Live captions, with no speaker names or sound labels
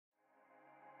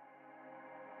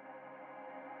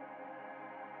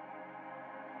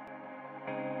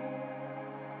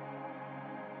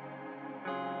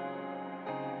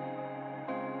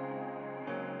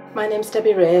My name's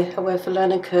Debbie Ray. I work for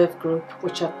Learning Curve Group,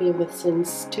 which I've been with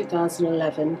since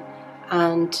 2011,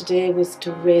 and today was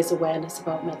to raise awareness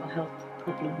about mental health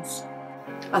problems.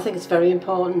 I think it's very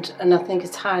important, and I think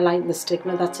it's highlighting the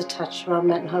stigma that's attached around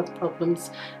mental health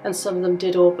problems, and some of them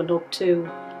did open up to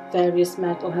various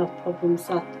mental health problems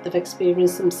that they've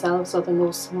experienced themselves, or they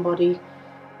know somebody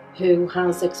who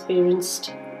has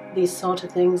experienced these sort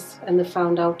of things and they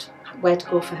found out where to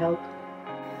go for help.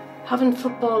 Having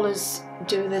footballers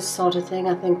do this sort of thing,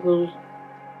 I think, will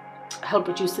help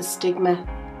reduce the stigma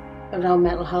around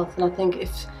mental health, and I think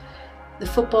if the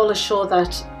footballers show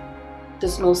that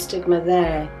there's no stigma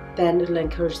there, then it'll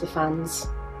encourage the fans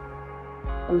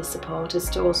and the supporters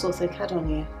to also think, head on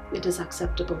here, it is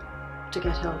acceptable to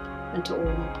get help and to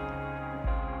own up.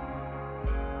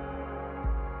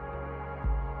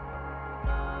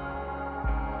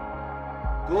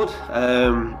 Good,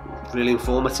 really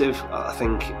informative. I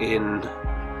think in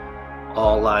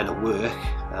our line of work,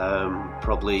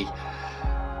 probably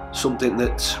something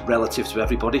that's relative to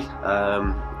everybody.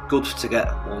 Good to get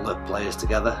all the players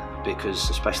together, because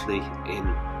especially in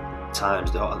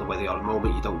times the way they are at the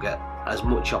moment, you don't get as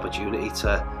much opportunity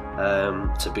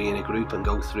to be in a group and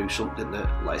go through something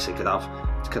that, like I say, could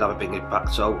have a big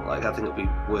impact. So I think it'll be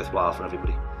worthwhile for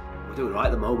everybody. We're doing right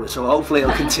at the moment, so hopefully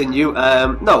it'll continue.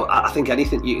 No, I think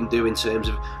anything you can do in terms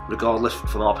of, regardless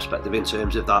from our perspective, in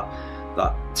terms of that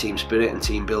team spirit and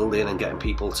team building and getting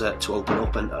people to open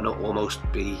up and almost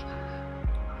be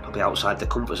probably outside their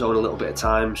comfort zone a little bit at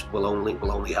times, will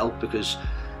only help, because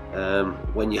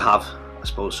when you have, I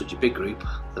suppose, such a big group,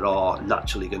 there are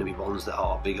naturally going to be ones that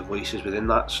are bigger voices within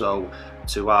that. So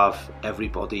to have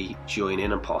everybody join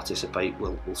in and participate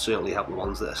will certainly help the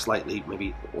ones that are slightly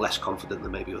maybe less confident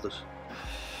than maybe others.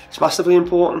 It's massively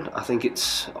important. I think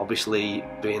it's obviously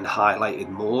been highlighted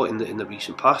more in the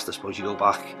recent past. I suppose you go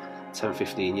back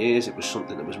 10-15 years, it was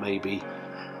something that was maybe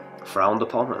frowned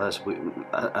upon, and as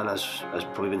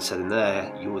probably been said in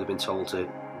there, you would have been told to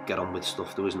get on with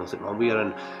stuff, there was nothing wrong with you.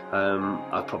 And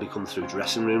I've probably come through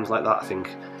dressing rooms like that. I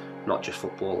think not just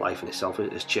football, life in itself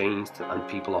has changed, and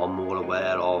people are more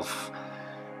aware of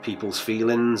people's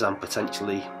feelings and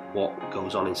potentially what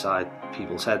goes on inside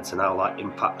people's heads and how that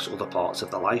impacts other parts of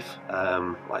their life.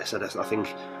 Like I said, I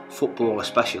think football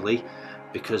especially,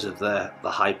 because of the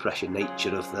high pressure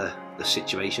nature of the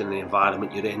situation and the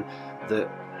environment you're in, that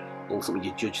ultimately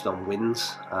you're judged on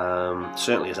wins.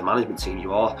 Certainly as a management team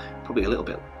you are probably a little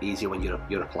bit easier when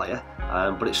you're a player,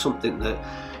 but it's something that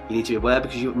you need to be aware,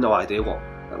 because you have no idea what,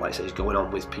 like I say, is going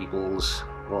on with people's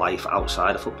life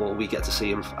outside of football. We get to see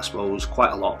them, I suppose,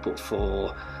 quite a lot, but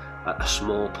for a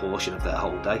small portion of their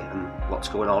whole day, and what's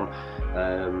going on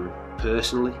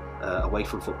personally away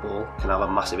from football can have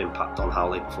a massive impact on how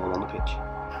they perform on the pitch.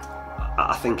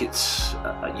 I think it's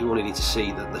you only need to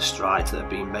see the strides that have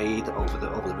been made over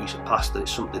the recent past, that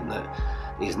it's something that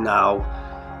is now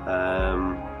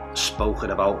spoken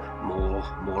about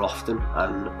more often,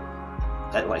 and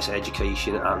like I say,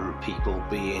 education and people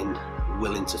being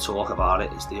willing to talk about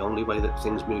it is the only way that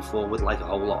things move forward, like a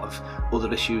whole lot of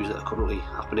other issues that are currently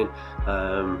happening,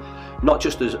 not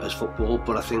just as football,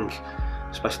 but I think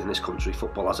especially in this country,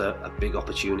 football has a big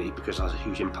opportunity because it has a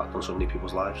huge impact on so many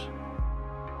people's lives.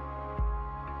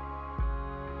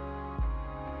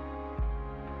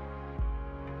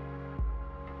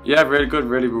 Yeah, really good,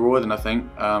 really rewarding, I think.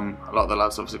 A lot of the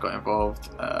lads obviously got involved.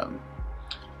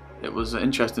 It was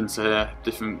interesting to hear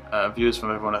different views from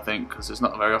everyone, I think, because it's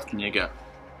not very often you get,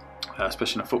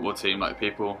 especially in a football team, like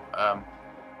people want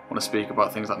to speak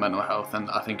about things like mental health,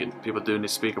 and I think people do need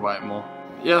to speak about it more.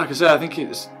 Yeah, like I said, I think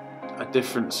it's a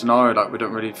different scenario that we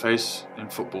don't really face in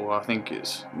football. I think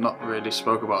it's not really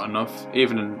spoke about enough.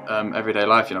 Even in everyday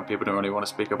life, you know, people don't really want to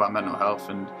speak about mental health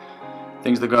and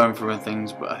things they're going through and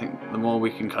things, but I think the more we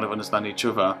can kind of understand each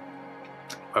other,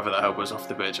 whether that helps us off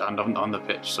the pitch and on the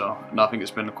pitch. So no, I think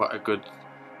it's been quite a good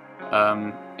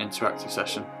interactive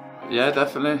session. Yeah,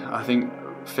 definitely. I think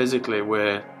physically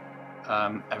we're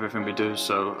everything we do,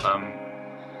 so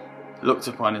looked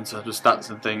upon in terms of stats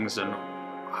and things, and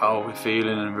how we're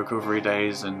feeling in recovery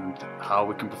days and how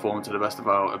we can perform to the best of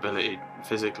our ability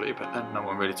physically, but then no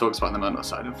one really talks about the mental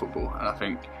side in football, and I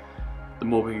think the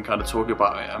more we can kind of talk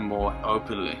about it and more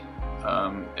openly,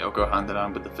 it'll go hand in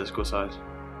hand with the physical side.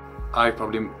 I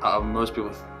probably, out of most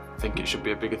people, think it should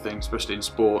be a bigger thing, especially in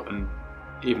sport and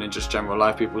even in just general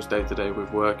life, people's day-to-day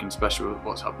with work, and especially with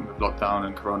what's happened with lockdown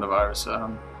and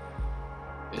coronavirus.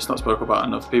 It's not spoken about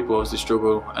enough. People obviously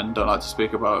struggle and don't like to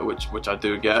speak about it, which I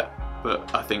do get,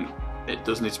 but I think it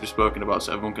does need to be spoken about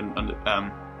so everyone can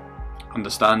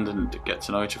understand and get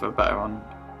to know each other better on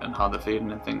and how they're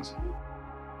feeling and things.